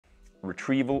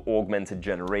Retrieval-Augmented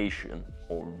Generation,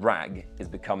 or RAG, is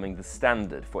becoming the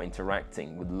standard for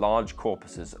interacting with large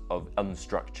corpuses of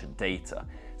unstructured data,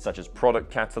 such as product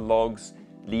catalogs,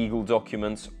 legal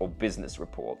documents, or business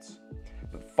reports.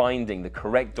 But finding the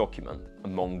correct document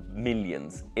among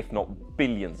millions, if not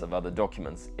billions of other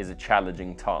documents is a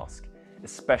challenging task,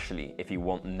 especially if you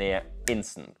want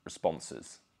near-instant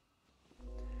responses.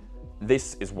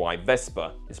 This is why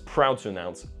Vespa is proud to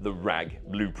announce the RAG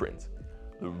Blueprint.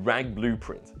 The RAG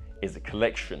Blueprint is a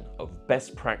collection of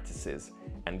best practices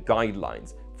and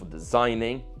guidelines for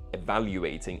designing,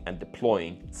 evaluating, and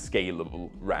deploying scalable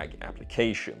RAG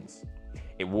applications.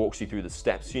 It walks you through the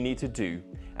steps you need to do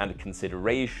and the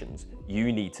considerations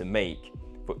you need to make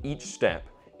for each step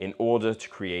in order to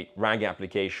create RAG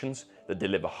applications that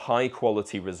deliver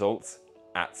high-quality results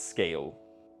at scale.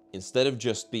 Instead of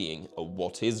just being a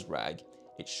what is RAG,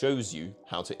 it shows you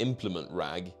how to implement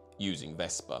RAG using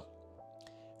Vespa.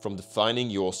 From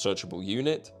defining your searchable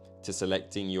unit, to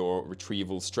selecting your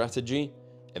retrieval strategy,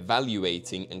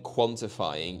 evaluating and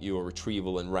quantifying your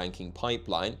retrieval and ranking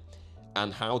pipeline,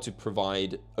 and how to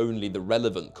provide only the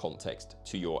relevant context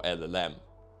to your LLM.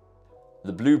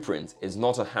 The blueprint is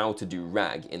not a how to do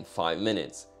RAG in 5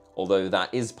 minutes, although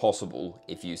that is possible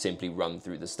if you simply run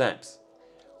through the steps.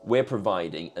 We're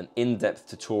providing an in-depth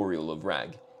tutorial of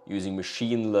RAG using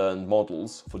machine-learned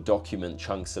models for document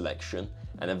chunk selection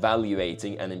and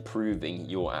evaluating and improving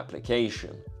your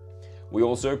application. We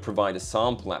also provide a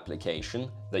sample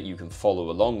application that you can follow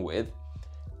along with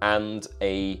and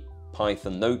a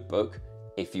Python notebook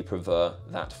if you prefer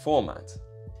that format.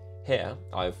 Here,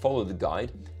 I've followed the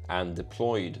guide and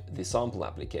deployed the sample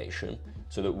application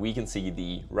so that we can see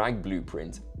the RAG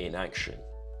blueprint in action.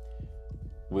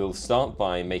 We'll start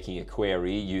by making a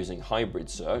query using hybrid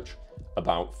search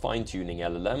about fine-tuning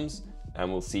LLMs, and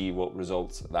we'll see what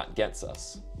results that gets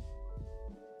us.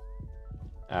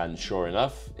 And sure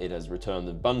enough, it has returned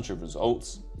a bunch of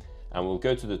results, and we'll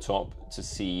go to the top to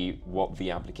see what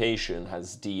the application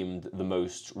has deemed the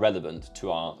most relevant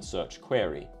to our search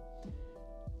query.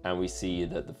 And we see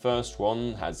that the first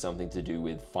one has something to do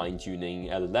with fine-tuning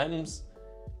LLMs,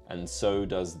 and so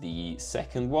does the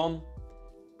second one,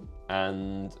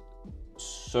 and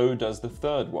so does the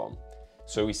third one.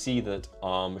 So we see that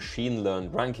our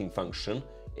machine-learned ranking function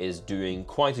is doing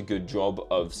quite a good job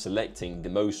of selecting the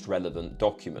most relevant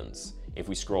documents. If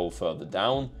we scroll further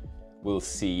down, we'll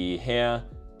see here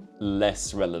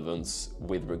less relevance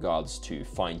with regards to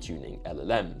fine-tuning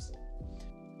LLMs.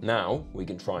 Now we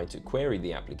can try to query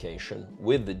the application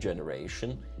with the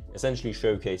generation, essentially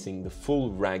showcasing the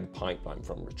full RAG pipeline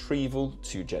from retrieval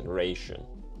to generation.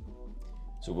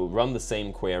 So we'll run the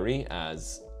same query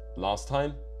as last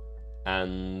time,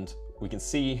 and we can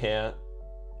see here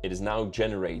it is now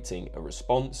generating a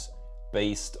response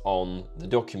based on the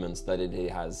documents that it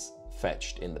has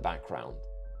fetched in the background.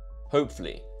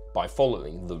 Hopefully, by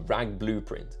following the RAG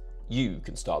blueprint, you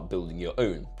can start building your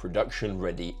own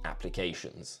production-ready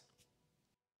applications.